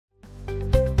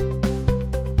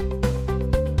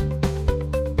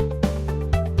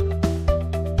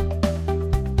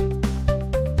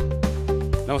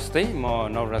नमस्ते,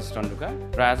 म नवराज टन्डुका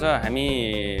र आज हामी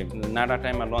नाडा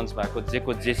टाइममा लन्च भएको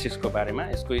जेको J6 को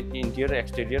बारेमा यसको इन्टिरियर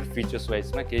एक्सटेरियर फिचर्स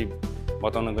वाइजमा केही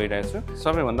बताउन गइरहेको छु।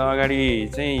 सबैभन्दा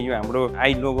अगाडि चाहिँ यो हाम्रो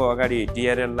आई लोगो अगाडि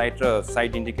DRL लाइट र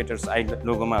साइड इन्डिकेटर्स आई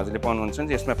लोगोमा हजुरले पाउनुहुन्छ।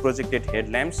 यसमा प्रोजेक्टेड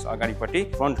हेडल्याम्प्स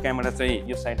अगाडिपट्टि, फ्रन्ट क्यामेरा चाहिँ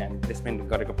यो साइड हामी प्लेसमेन्ट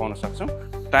गरेको पाउन सक्छौँ।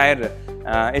 टायर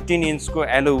 18 इन्चको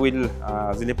एलो व्हील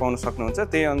हजुरले पाउन सक्नुहुन्छ।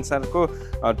 त्यही अनुसारको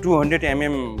 200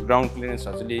 mm ग्राउन्ड क्लियरेन्स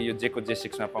हजुरले यो जेको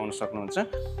J6 मा पाउन सक्नुहुन्छ।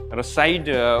 र साइड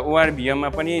ORVM मा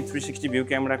पनि 360 भ्यू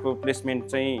क्यामेराको प्लेसमेन्ट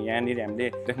चाहिँ यहाँनिर हामीले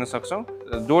देख्न सक्छौँ।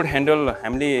 डोर ह्यान्डल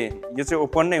हामीले यो चाहिँ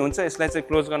ओपन नै हुन्छ। यसलाई चाहिँ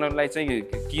क्लोज गर्नलाई चाहिँ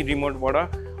की रिमोटबाट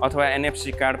अथवा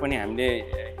NFC कार्ड पनि हामीले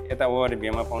यता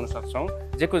ORVM मा पाउन सक्छौँ।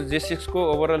 जेको J6 को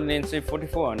ओभरअल लेन्थ चाहिँ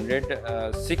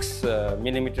 4406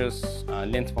 मिलिमिटर्स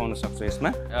लेन्थ पाउन सक्छ।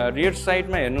 यसमा रियर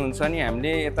साइडमा हेर्नुहुन्छ नि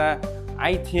हामीले यता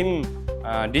आई थिम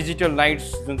डिजिटल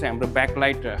लाइट्स जुन चाहिँ हाम्रो ब्याक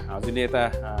लाइट हजुरले यता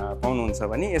पाउनुहुन्छ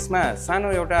भने यसमा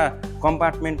सानो एउटा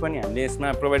कम्पार्टमेन्ट पनि हामीले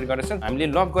यसमा प्रोभाइड गरेका छौँ। हामीले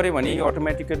लक गऱ्यो भने यो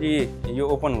अटोमेटिकली यो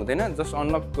ओपन हुँदैन, जस्ट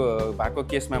अनलक भएको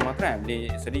केसमा मात्र हामीले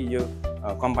यसरी यो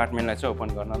कम्पार्टमेन्टलाई चाहिँ ओपन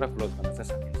गर्न र क्लोज गर्न चाहिँ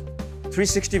सकिन्छ।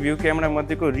 360 भ्यू क्यामेरा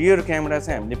मध्येको रियर क्यामेरा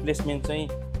चाहिँ हामीले प्लेसमेन्ट चाहिँ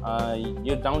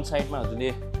यो डाउन साइडमा हजुरले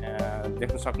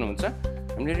देख्न सक्नुहुन्छ।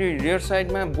 हामीले रियर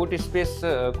साइडमा बुट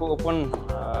स्पेसको ओपन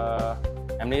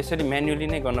हामीले यसरी म्यानुअली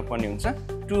नै गर्नुपर्ने हुन्छ।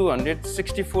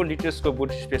 264 लिटर्सको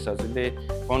बुट स्पेस हजुरले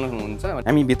पाउनुहुन्छ।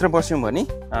 हामी भित्र बस्यौँ भने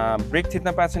ब्रेक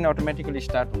थिच्न पाएको छैन, अटोमेटिकली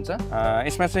स्टार्ट हुन्छ।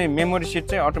 यसमा चाहिँ मेमोरी सिट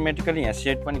चाहिँ अटोमेटिकली यहाँ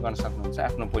सेट पनि गर्न सक्नुहुन्छ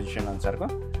आफ्नो पोजिसन अनुसारको।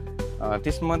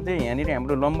 त्यसमध्ये यहाँनिर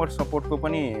हाम्रो लम्बर सपोर्टको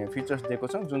पनि फिचर्स दिएको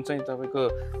छ, जुन चाहिँ तपाईँको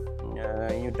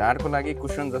यो ढाडको लागि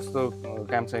कुसन जस्तो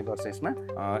काम चाहिँ गर्छ।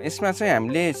 यसमा चाहिँ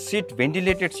हामीले सिट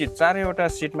भेन्टिलेटेड सिट, चारैवटा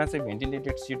सिटमा चाहिँ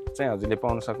भेन्टिलेटेड सिट चाहिँ हजुरले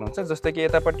पाउन सक्नुहुन्छ। जस्तै कि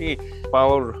यतापट्टि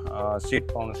पावर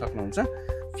सिट पाउन सक्नुहुन्छ।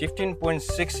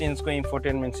 15.6 इन्चको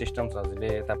इन्फोटेनमेन्ट सिस्टम्स हजुरले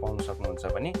यता पाउन सक्नुहुन्छ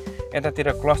भने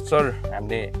यतातिर क्लस्टर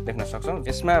हामीले देख्न सक्छौँ।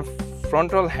 यसमा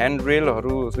फ्रन्टल ह्यान्ड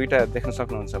रेलहरू दुईवटा देख्न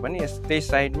सक्नुहुन्छ भने त्यही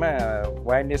साइडमा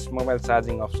वायरलेस मोबाइल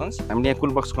चार्जिङ अप्सन्स, हामीले यहाँ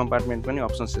कुलबक्स कम्पार्टमेन्ट पनि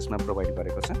अप्सन्स यसमा प्रोभाइड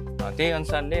गरेको छ। त्यही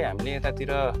अनुसारले हामीले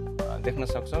यतातिर देख्न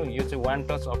सक्छौँ यो चाहिँ वान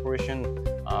टच अपरेसन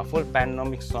फुल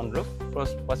प्यानोरामिक सनरुफ,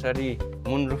 प्लस पछाडि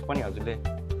मुनरुफ पनि हजुरले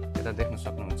यता देख्न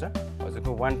सक्नुहुन्छ।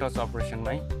 हजुरको वान टच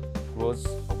अपरेसनमै क्लोज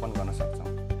ओपन गर्न सक्छौँ।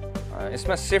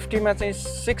 यसमा सेफ्टीमा चाहिँ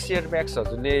 6 एयरब्याग्स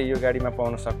हजुरले यो गाडीमा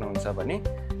पाउन सक्नुहुन्छ भने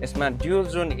यसमा ड्युअल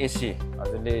जोन AC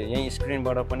हजुरले यहीँ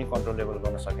स्क्रिनबाट पनि कन्ट्रोलेबल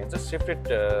गर्न सकिन्छ। सेपरेट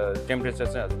टेम्परेचर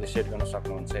चाहिँ हजुरले सेट गर्न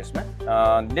सक्नुहुन्छ। यसमा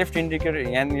लेफ्ट इन्डिकेटर,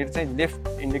 यहाँनिर चाहिँ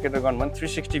लेफ्ट इन्डिकेटर गर्नु भने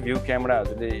 360 भ्यू क्यामेरा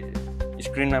हजुरले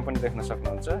स्क्रिनमा पनि देख्न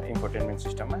सक्नुहुन्छ इन्फोटेनमेन्ट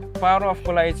सिस्टममा। पावर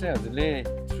अफको लागि चाहिँ हजुरले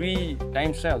 3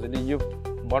 टाइम्स चाहिँ हजुरले यो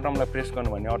बटमलाई प्रेस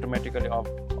गर्नु भने अटोमेटिकली अफ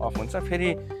हुन्छ। फेरि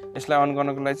यसलाई अन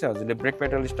गर्नको लागि चाहिँ हजुरले ब्रेक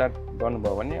पेडल स्टार्ट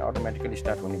गर्नुभयो भने अटोमेटिकली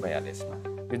स्टार्ट हुने भइहाल्यो। यसमा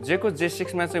यो जेको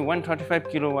J6 मा चाहिँ 135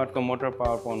 किलोवाटको मोटर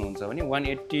पावर पाउनुहुन्छ भने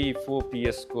 184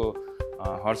 PS को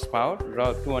हर्स पावर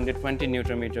र 220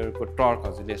 न्युटन मिटरको टर्क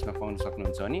हजुरले यसमा पाउन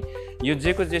सक्नुहुन्छ। भने यो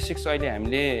जेको J6 अहिले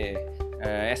हामीले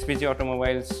SPG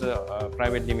अटोमोबाइल्स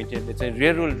प्राइभेट लिमिटेडले चाहिँ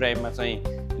रियर व्हिल ड्राइभमा चाहिँ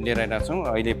लिएर आइरहेको छौँ।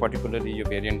 अहिले पर्टिकुलरली यो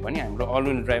भेरिएन्ट पनि हाम्रो अल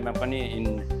व्हिल ड्राइभमा पनि इन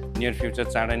नियर फ्युचर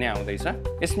चाँडै नै आउँदैछ।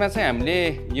 यसमा चाहिँ हामीले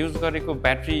युज गरेको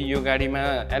ब्याट्री यो गाडीमा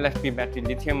LFP battery,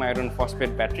 lithium iron phosphate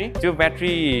battery, त्यो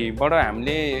ब्याट्रीबाट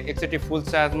हामीले एकचोटि फुल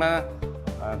चार्जमा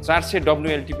 400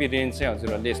 WLTP रेन्ज चाहिँ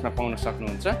हजुरहरूले यसमा पाउन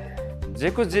सक्नुहुन्छ।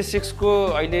 जेको J6 को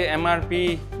अहिले MRP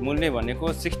मूल्य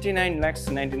भनेको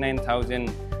 69,99,000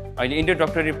 अहिले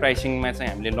इन्ट्रोडक्टरी प्राइसिङमा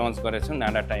चाहिँ हामीले लन्च गरेका छौँ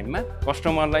नाडा टाइममा।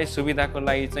 कस्टमरलाई सुविधाको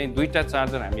लागि चाहिँ दुईवटा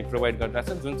चार्जर हामी प्रोभाइड गरिरहेको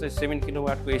छौँ, जुन चाहिँ 7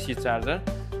 किलोवाटको AC चार्जर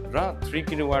र 3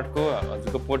 किलोवाटको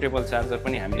हजुरको पोर्टेबल चार्जर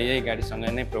पनि हामीले यही गाडीसँग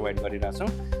नै प्रोभाइड गरिरहेछौँ।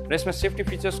 र यसमा सेफ्टी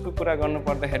फिचर्सको कुरा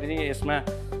गर्नुपर्दाखेरि यसमा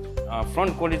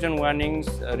front collision वार्निङ्स,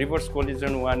 reverse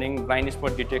collision warning, blind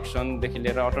spot डिटेक्सनदेखि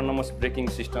लिएर अटोनोमस ब्रेकिङ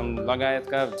सिस्टम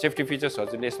लगायतका सेफ्टी फिचर्स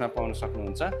हजुरले यसमा पाउन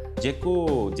सक्नुहुन्छ। जेको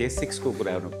J6 को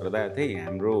कुरा गर्नुपर्दा चाहिँ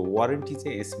हाम्रो वारेन्टी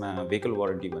चाहिँ यसमा भेहिकल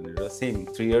वारेन्टी भनेर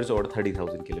सेम 3 इयर्स ओभर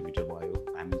 30,000 किलोमिटर भयो।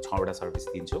 हामी 6वटा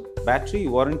सर्भिस दिन्छौँ।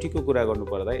 ब्याट्री वारेन्टीको कुरा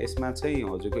गर्नुपर्दा यसमा चाहिँ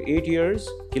हजुरको 8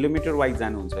 इयर्स किलोमिटर वाइज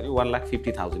जानुहुन्छ भने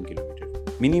 1,50,000 किलोमिटर,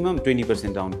 मिनिमम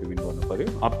 20% डाउन पेमेन्ट गर्नु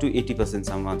पर्यो। अप टु 80%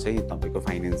 सम्म चाहिँ तपाईँको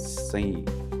फाइनेन्स चाहिँ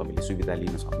तपाईँले सुविधा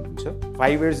लिन सक्नुहुन्छ।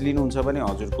 5 इयर्स लिनुहुन्छ भने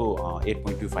हजुरको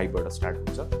 8.25 बाट स्टार्ट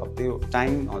हुन्छ। अब त्यो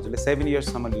टाइम हजुरले 7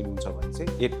 इयर्ससम्म लिनुहुन्छ भने चाहिँ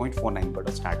 8.49 बाट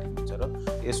स्टार्टिङ हुन्छ। र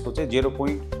यसको चाहिँ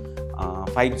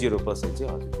 0.50%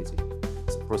 चाहिँ हजुरले चाहिँ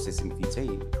प्रोसेसिङ फी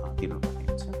चाहिँ तिर्नुपर्ने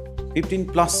हुन्छ।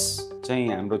 15+ चाहिँ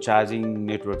हाम्रो चार्जिङ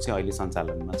नेटवर्क चाहिँ अहिले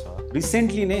सञ्चालनमा छ।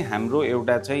 रिसेन्टली नै हाम्रो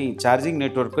एउटा चाहिँ चार्जिङ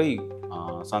नेटवर्ककै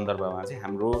सन्दर्भमा चाहिँ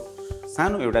हाम्रो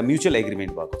सानो एउटा म्युचुअल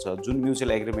एग्रिमेन्ट भएको छ, जुन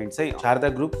म्युचुअल एग्रिमेन्ट चाहिँ शारदा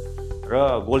ग्रुप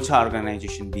र गोल्छा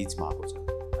अर्गनाइजेसन बीच भएको छ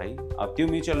है। है। अब त्यो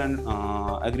म्युचुअल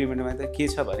एग्रिमेन्टमा त के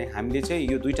छ भने हामीले चाहिँ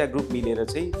यो दुईटा ग्रुप मिलेर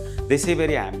चाहिँ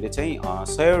देशैभरि हामीले चाहिँ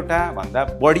 100वटा भन्दा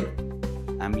बढी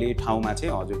हामीले ठाउँमा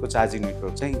चाहिँ हजुरको चार्जिङ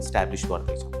नेटवर्क चाहिँ इस्टाब्लिस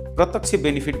गर्दैछौँ। प्रत्यक्ष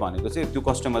बेनिफिट भनेको चाहिँ त्यो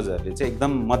कस्टमर्सहरूले चाहिँ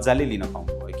एकदम मजाले लिन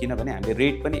पाउनुभयो, किनभने हामीले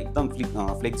रेट पनि एकदम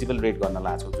फ्लेक्सिबल रेट गर्न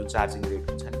लाग्छौँ। जुन चार्जिङ रेट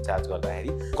हुन्छ नि चार्ज गर्दाखेरि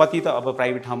कति त अब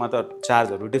प्राइभेट ठाउँमा त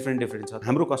चार्जहरू डिफ्रेन्ट छ।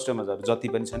 हाम्रो कस्टमर्सहरू जति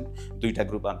पनि छन् दुईटा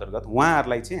ग्रुप अन्तर्गत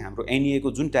उहाँहरूलाई चाहिँ हाम्रो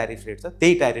एनइएको जुन ट्यारिफ रेट छ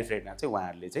त्यही ट्यारिफ रेटमा चाहिँ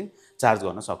उहाँहरूले चाहिँ चार्ज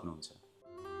गर्न सक्नुहुन्छ।